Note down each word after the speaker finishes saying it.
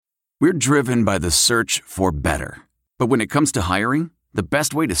We're driven by the search for better. But when it comes to hiring, the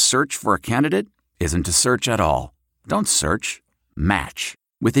best way to search for a candidate isn't to search at all. Don't search. Match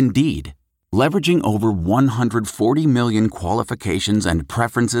with Indeed. Leveraging over 140 million qualifications and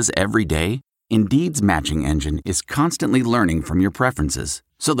preferences every day, Indeed's matching engine is constantly learning from your preferences.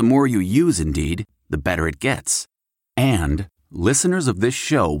 So the more you use Indeed, the better it gets. And listeners of this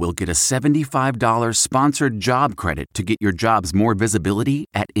show will get a $75 sponsored job credit to get your jobs more visibility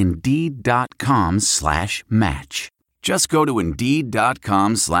at Indeed.com/match. Just go to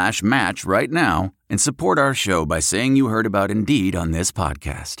Indeed.com/match right now and support our show by saying you heard about Indeed on this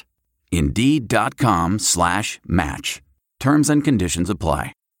podcast. Indeed.com/match. Terms and conditions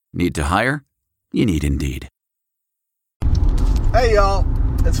apply. Need to hire? You need Indeed. Hey y'all,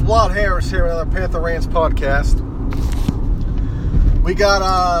 it's Walt Harris here with another Panther Rants podcast. We got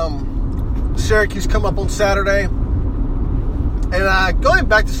Syracuse come up on Saturday, and going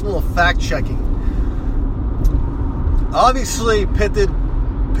back to some little fact checking. Obviously, Pitt did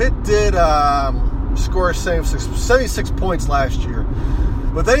score 76 points last year,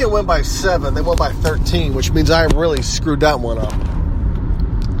 but they didn't win by 7. They won by 13, which means I really screwed that one up.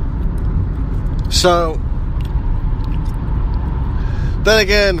 So, then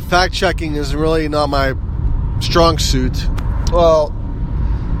again, fact checking is really not my strong suit. Well,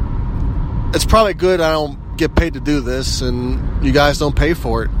 it's probably good I don't get paid to do this, and you guys don't pay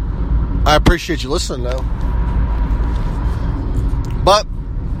for it. I appreciate you listening, though. But,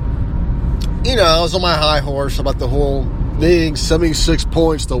 you know, I was on my high horse about the whole needing 76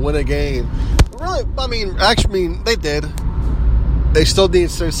 points to win a game. Really, they did. They still need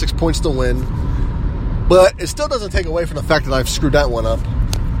 76 points to win. But it still doesn't take away from the fact that I've screwed that one up.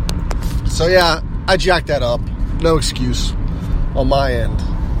 So, yeah, I jacked that up. No excuse on my end.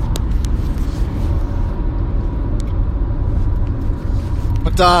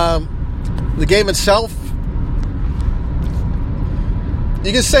 But the game itself,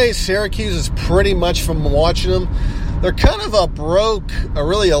 you can say Syracuse is pretty much, from watching them, they're kind of a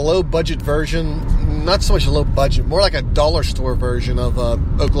really low-budget version, not so much a low budget, more like a dollar store version of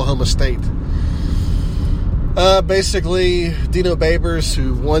Oklahoma State. Basically, Dino Babers,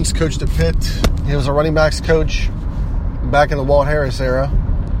 who once coached at Pitt, he was a running backs coach back in the Walt Harris era.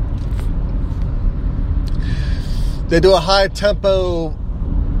 They do a high-tempo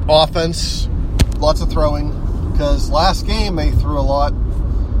offense, lots of throwing, because last game they threw a lot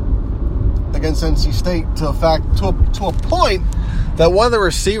against NC State to a point that one of the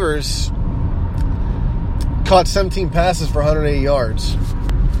receivers caught 17 passes for 180 yards.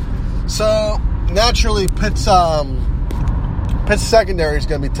 So naturally, Pitt's secondary is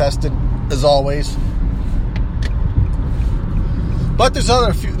going to be tested as always. But there's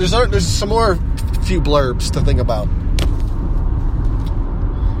some more few blurbs to think about.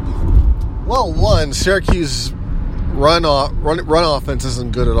 Well, one, Syracuse run offense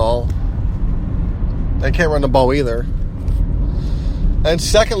isn't good at all. They can't run the ball either. And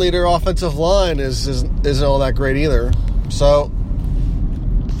secondly, their offensive line isn't all that great either. So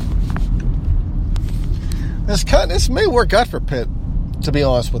this may work out for Pitt, to be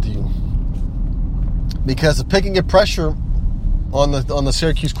honest with you, because if Pitt can get pressure on the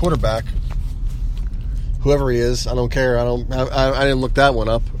Syracuse quarterback, whoever he is, I don't care. I didn't look that one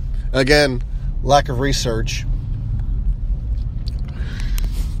up. Again, lack of research.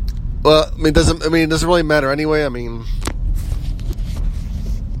 Well, it doesn't really matter anyway.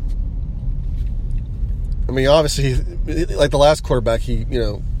 Obviously, like the last quarterback, he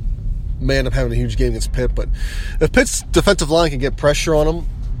may end up having a huge game against Pitt. But if Pitt's defensive line can get pressure on him,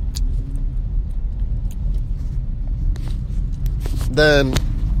 then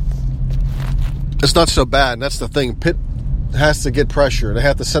it's not so bad. And that's the thing. Pitt has to get pressure. They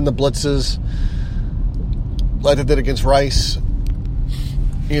have to send the blitzes like they did against Rice.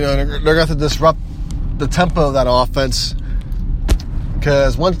 They're going to have to disrupt the tempo of that offense,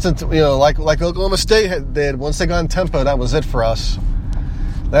 because once like Oklahoma State did, once they got in tempo, that was it for us.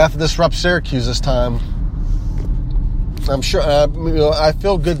 They have to disrupt Syracuse this time. I'm sure. I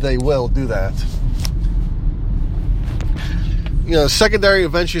feel good they will do that. Secondary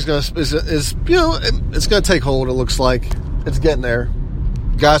eventually is it's going to take hold. It looks like it's getting there.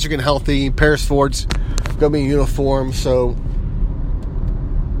 Guys are getting healthy. Paris Ford's going to be in uniform, so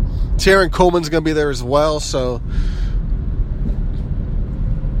Taron Coleman's going to be there as well. So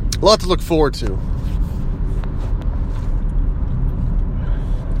a lot to look forward to.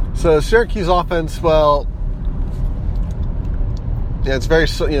 So Syracuse offense, well, yeah, it's very,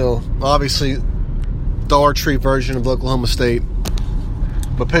 obviously Dollar Tree version of Oklahoma State.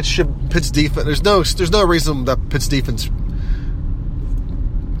 But Pitt's defense, there's no reason that Pitt's defense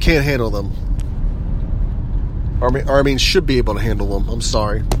can't handle them. Or should be able to handle them. I'm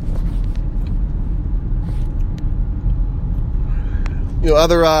sorry.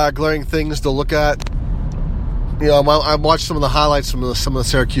 Other glaring things to look at. I watched some of the highlights from some of the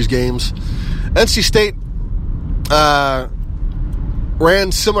Syracuse games. NC State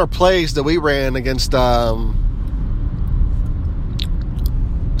ran similar plays that we ran against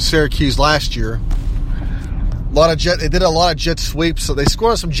Syracuse last year. They did a lot of jet sweeps, so they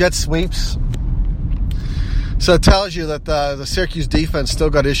scored on some jet sweeps. So it tells you that the Syracuse defense still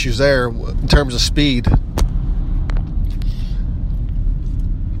got issues there in terms of speed.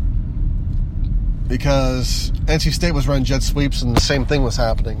 Because NC State was running jet sweeps and the same thing was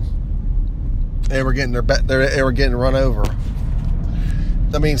happening. They were getting run over.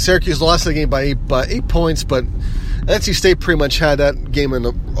 I mean, Syracuse lost the game by 8 points, but NC State pretty much had that game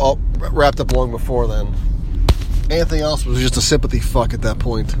all wrapped up long before then. Anything else was just a sympathy fuck at that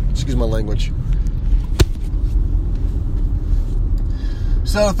point. Excuse my language.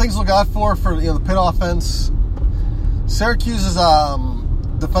 So things to look out for the Pitt offense. Syracuse's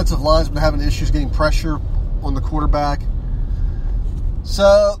defensive line's been having issues getting pressure on the quarterback.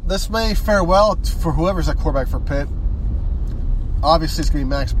 So this may fare well for whoever's at quarterback for Pitt. Obviously, it's going to be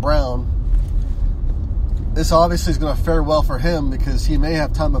Max Brown. This obviously is going to fare well for him because he may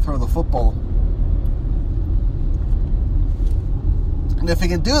have time to throw the football. And if he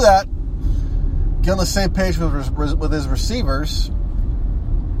can do that, get on the same page with his receivers,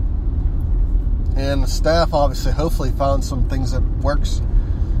 and the staff obviously hopefully found some things that works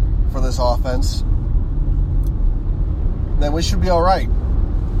for this offense, then we should be all right.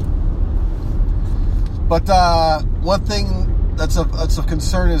 But one thing that's of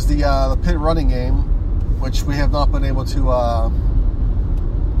concern is the Pitt running game, which we have not been able to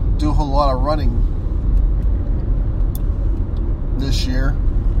do a whole lot of running this year,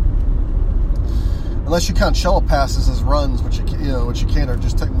 unless you count shuttle passes as runs, which you can't, are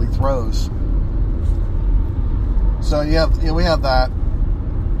just technically throws. So we have that.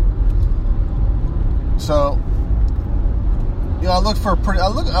 So I look for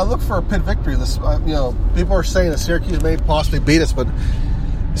a Pitt victory. This people are saying that Syracuse may possibly beat us, but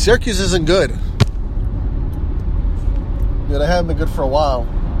Syracuse isn't good. They haven't been good for a while,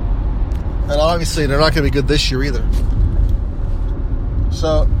 and obviously they're not going to be good this year either.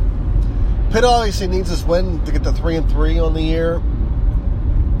 So Pitt obviously needs this win to get to 3-3 on the year,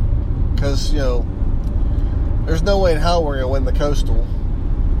 because there's no way in hell we're going to win the Coastal,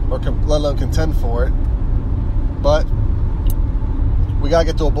 or let alone contend for it. But we got to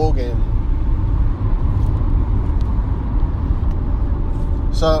get to a bowl game.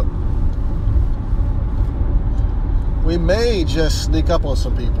 So we may just sneak up on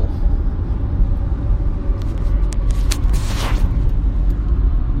some people.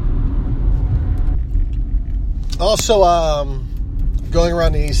 Also, going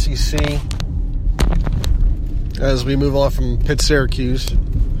around the ACC as we move on from Pitt Syracuse,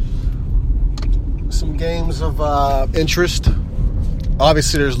 some games of interest.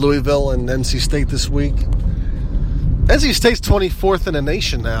 Obviously, there's Louisville and NC State this week. NC State's 24th in the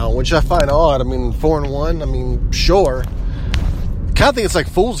nation now, which I find odd. 4-1. Sure. I kind of think it's like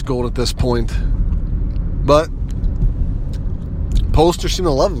fool's gold at this point. But posters seem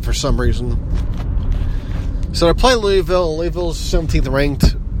to love them for some reason. So they're playing Louisville. Louisville's 17th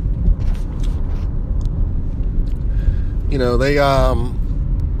ranked.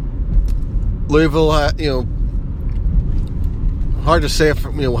 Louisville, hard to say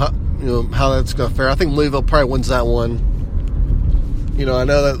how that's going to fare. I think Louisville probably wins that one. I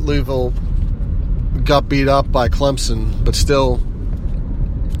know that Louisville got beat up by Clemson, but still,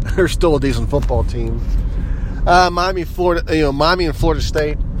 they're still a decent football team. Miami and Florida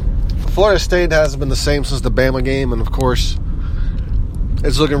State. Florida State hasn't been the same since the Bama game, and of course,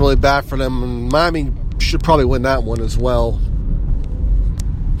 it's looking really bad for them. And Miami should probably win that one as well.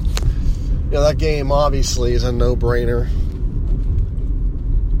 That game obviously is a no-brainer.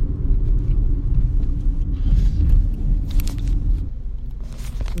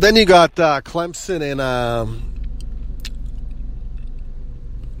 Then you got Clemson and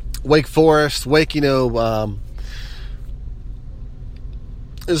Wake Forest. Wake,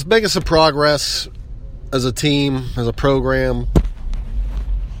 is making some progress as a team, as a program.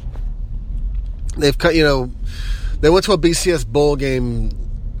 They've cut, they went to a BCS bowl game,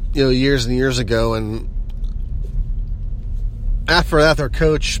 years and years ago, and after that, their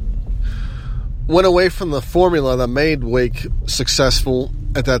coach went away from the formula that made Wake successful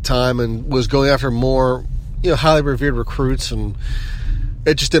at that time and was going after more, highly revered recruits, and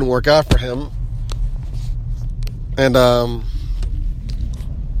it just didn't work out for him. And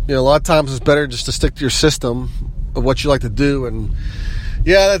a lot of times it's better just to stick to your system of what you like to do. And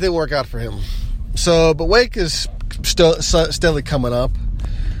yeah, that didn't work out for him. So, but Wake is still steadily coming up.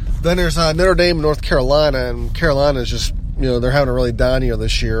 Then there's Notre Dame and North Carolina, and Carolina is just, they're having a really down year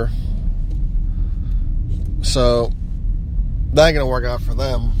this year. So that ain't going to work out for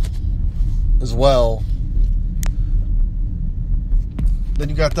them as well. Then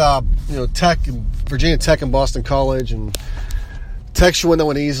you got Tech and Virginia Tech and Boston College, and Tech should win that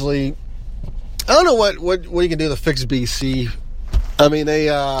one easily. I don't know what you can do to fix BC. I mean,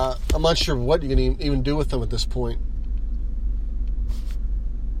 I'm not sure what you can even do with them at this point.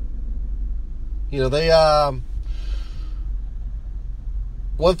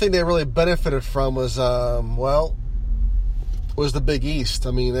 One thing they really benefited from was the Big East.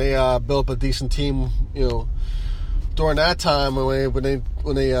 I mean, they built up a decent team, during that time when they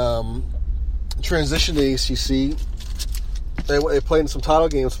transitioned to the ACC. They played in some title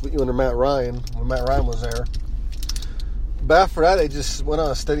games under Matt Ryan when Matt Ryan was there. But after that, they just went on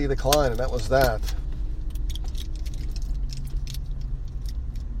a steady decline, and that was that.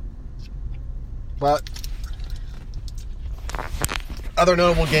 But other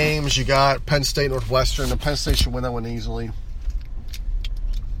notable games, you got Penn State, Northwestern, and Penn State should win that one easily.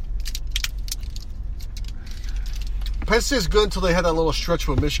 Penn State's good until they had that little stretch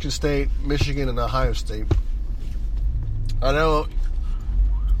with Michigan State, Michigan, and Ohio State. I know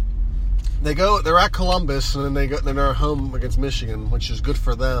they're at Columbus, and then they're home against Michigan, which is good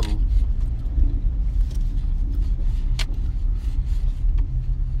for them.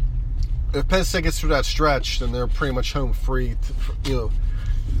 If Penn State gets through that stretch, then they're pretty much home free. They're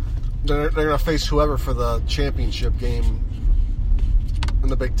going to face whoever for the championship game in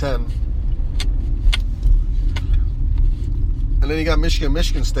the Big Ten. And then you got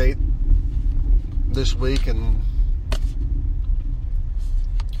Michigan State this week, and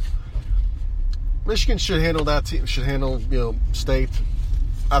Michigan should handle that team. Should handle State.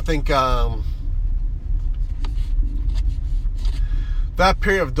 I think that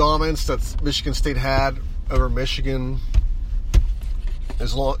period of dominance that Michigan State had over Michigan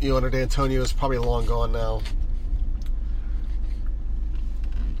is long. Under D'Antonio is probably long gone now.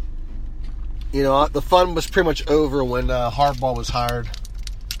 The fun was pretty much over when Harbaugh was hired.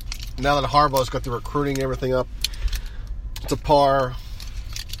 Now that Harbaugh's got the recruiting and everything up to par,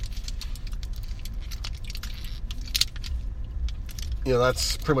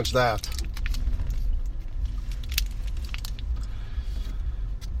 that's pretty much that.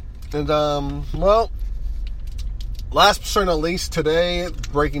 And, last but certainly not least, today,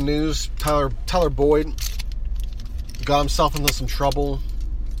 breaking news, Tyler Boyd got himself into some trouble.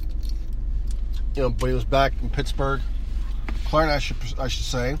 But he was back in Pittsburgh, Clarendon, I should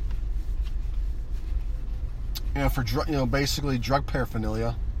say. For basically drug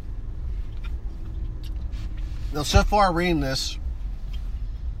paraphernalia. Now, so far reading this,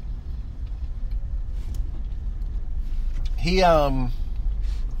 he was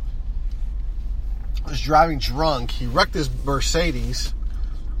driving drunk. He wrecked his Mercedes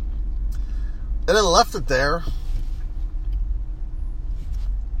and then left it there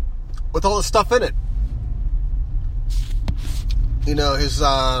with all the stuff in it. His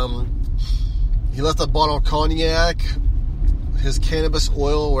he left a bottle of cognac, his cannabis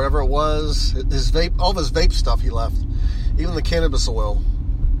oil, wherever it was, his vape, all of his vape stuff he left, even the cannabis oil.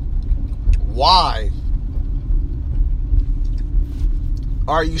 Why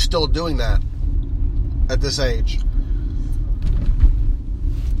are you still doing that at this age?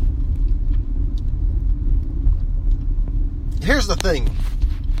 Here's the thing.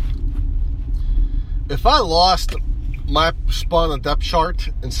 If I lost my spot on the depth chart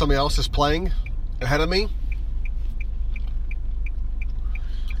and somebody else is playing ahead of me,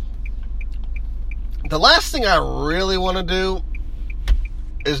 the last thing I really want to do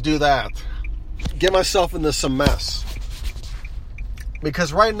is do that. Get myself into some mess.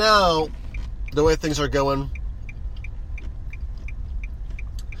 Because right now, the way things are going,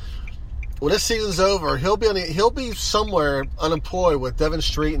 when this season's over, he'll be somewhere unemployed with Devin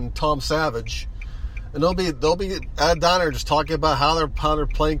Street and Tom Savage. And they'll be at a diner just talking about how their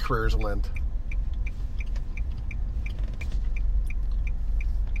playing careers went.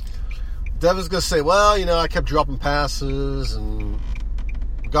 Devin's gonna say, "Well, I kept dropping passes and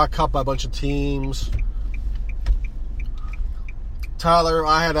got cut by a bunch of teams." Tyler,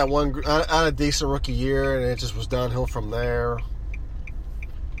 I had a decent rookie year, and it just was downhill from there.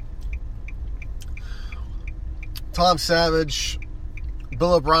 Tom Savage,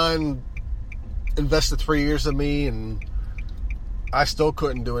 Bill O'Brien invested 3 years in me, and I still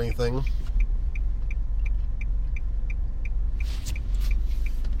couldn't do anything.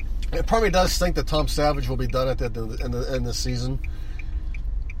 It probably does think that Tom Savage will be done at the end of the season.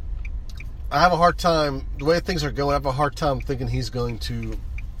 I have a hard time, the way things are going, I have a hard time thinking he's going to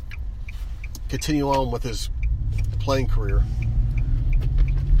continue on with his playing career.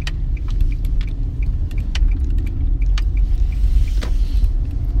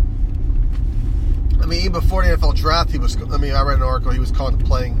 I mean, even before the NFL draft, I read an article, he was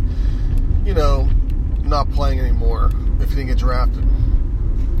contemplating, not playing anymore if he didn't get drafted.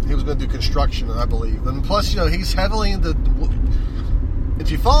 He was going to do construction, I believe. And plus, he's heavily into, if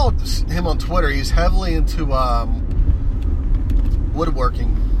you follow him on Twitter, he's heavily into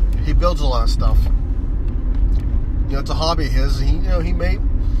woodworking. He builds a lot of stuff. It's a hobby of his. He may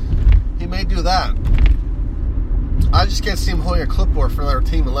do that. I just can't see him holding a clipboard for another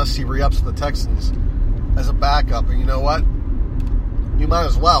team unless he re-ups with the Texans as a backup. And you know what? You might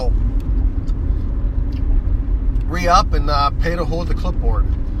as well re-up and pay to hold the clipboard.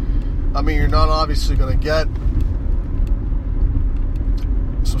 I mean, you're not obviously going to get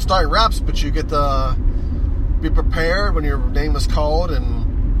some starting reps, but you get to be prepared when your name is called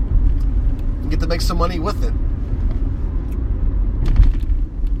and get to make some money with it.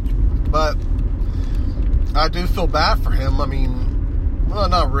 But I do feel bad for him. I mean, well,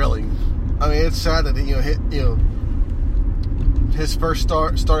 not really. I mean, it's sad that his first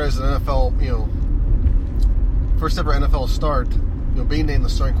start as an NFL, first ever NFL start, being named the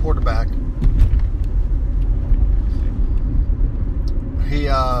starting quarterback. He,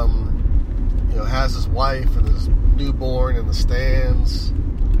 has his wife and his newborn in the stands,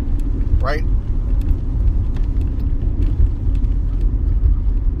 right?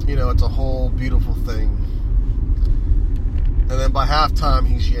 It's a whole beautiful thing. And then by halftime,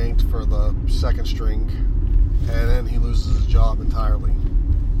 he's yanked for the second string, and then he loses his job entirely.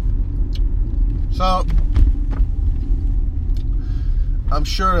 So, I'm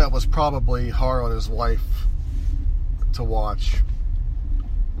sure that was probably hard on his wife to watch.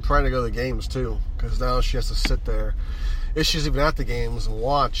 I'm trying to go to the games too, because now she has to sit there, if she's even at the games, and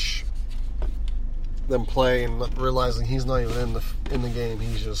watch them play, and realizing he's not even in the game.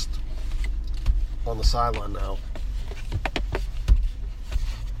 He's just on the sideline now.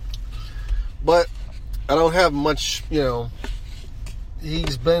 But I don't have much,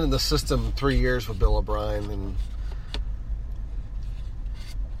 he's been in the system 3 years with Bill O'Brien, and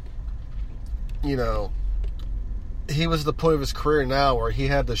he was at the point of his career now where he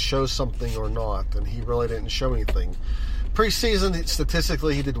had to show something or not, and he really didn't show anything. Preseason,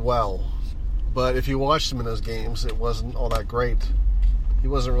 statistically, he did well, but if you watched him in those games, it wasn't all that great. He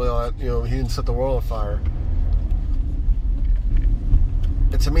wasn't really all that, he didn't set the world on fire.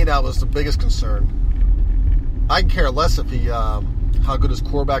 And to me, that was the biggest concern. I can care less if he, how good his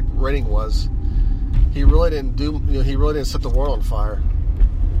quarterback rating was. He really didn't he really didn't set the world on fire.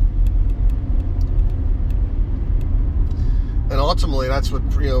 And ultimately, that's what,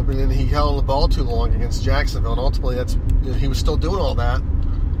 and then he held on the ball too long against Jacksonville. And ultimately, that's, he was still doing all that.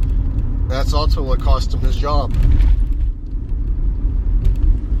 That's ultimately what cost him his job.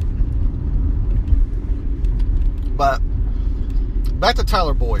 But back to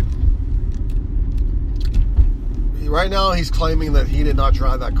Tyler Boyd. Right now, he's claiming that he did not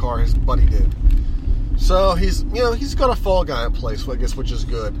drive that car; his buddy did. So he's got a fall guy in place, I guess, which is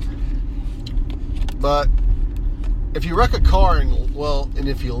good. But if you wreck a car and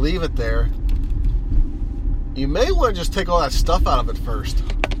if you leave it there, you may want to just take all that stuff out of it first.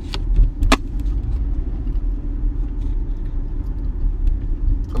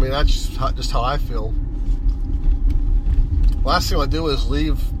 I mean, that's just how I feel. Last thing I do is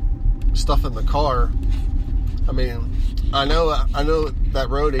leave stuff in the car. I mean, I know that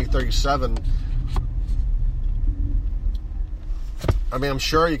road 837. I mean, I'm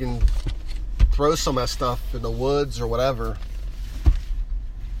sure you can throw some of that stuff in the woods or whatever.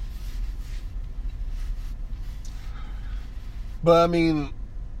 But I mean,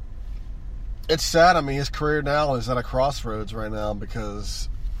 it's sad. I mean, his career now is at a crossroads right now because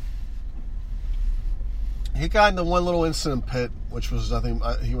he got into one little incident pit, which was, I think,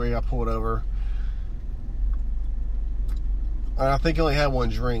 where he got pulled over. And I think he only had one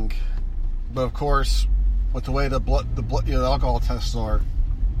drink. But of course, with the way the alcohol tests are,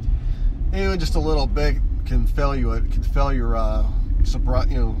 even just a little bit can fail your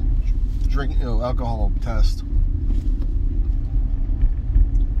alcohol test.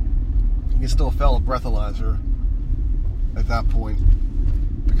 You can still fail a breathalyzer at that point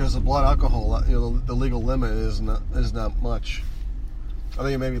because the blood alcohol, the legal limit is not much. I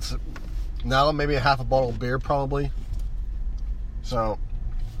think maybe it's now maybe a half a bottle of beer probably. So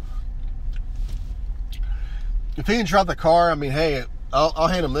if he didn't drive the car, I mean, hey, I'll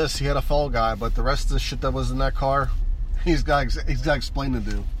hand him this. He had a fall guy, but the rest of the shit that was in that car, he's got explaining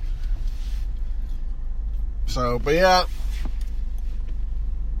to do. So, but yeah,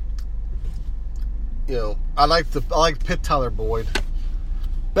 you know, I like Pitt Tyler Boyd.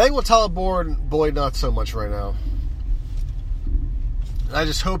 Bang with Tyler Boyd, not so much right now. I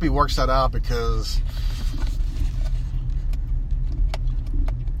just hope he works that out because,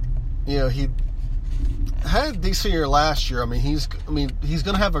 you know, he had a decent year last year. I mean, he's going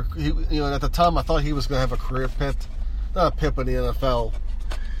to have at the time I thought he was going to have a career Pitt, not a Pitt, but in the NFL.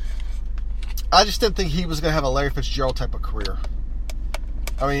 I just didn't think he was going to have a Larry Fitzgerald type of career.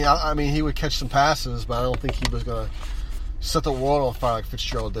 I mean, he would catch some passes, but I don't think he was going to set the world on fire like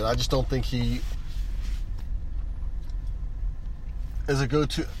Fitzgerald did. I just don't think he is a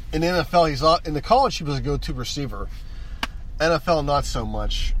go-to. In the NFL, he's not. In the college, he was a go-to receiver. NFL, not so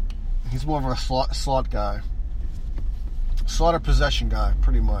much. He's more of a slot guy. Slaughter possession guy,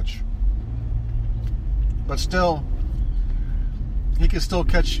 pretty much. But still, he can still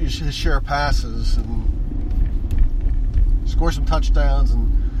catch his share of passes and score some touchdowns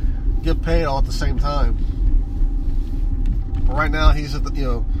and get paid all at the same time. But right now, he's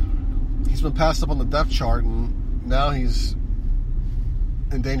been passed up on the depth chart, and now he's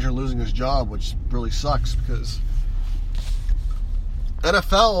in danger of losing his job, which really sucks because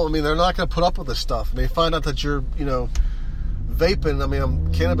NFL, I mean, they're not going to put up with this stuff. They find out that you're, vaping. I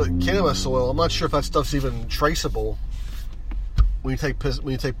mean, cannabis oil. I'm not sure if that stuff's even traceable when you take piss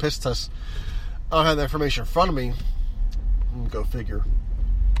tests. I don't have that information in front of me. Go figure.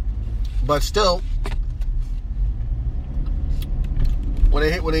 But still, when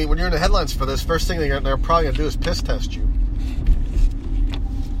you're in the headlines for this, first thing they're probably going to do is piss test you.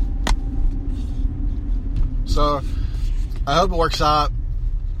 So, I hope it works out.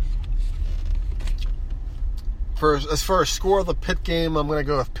 As far as score of the Pitt game, I'm going to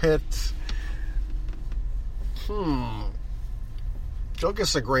go with Pitt. Don't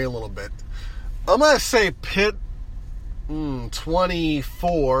disagree a little bit. I'm going to say Pitt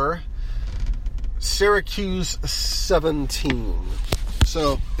 24, Syracuse 17.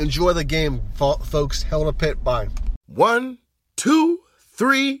 So, enjoy the game, folks. Hell in a Pitt. Bye. 1, 2,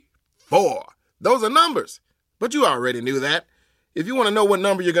 3, 4. Those are numbers. But you already knew that. If you want to know what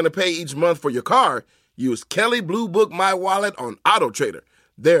number you're going to pay each month for your car, use Kelley Blue Book My Wallet on AutoTrader.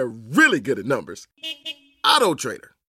 They're really good at numbers. AutoTrader.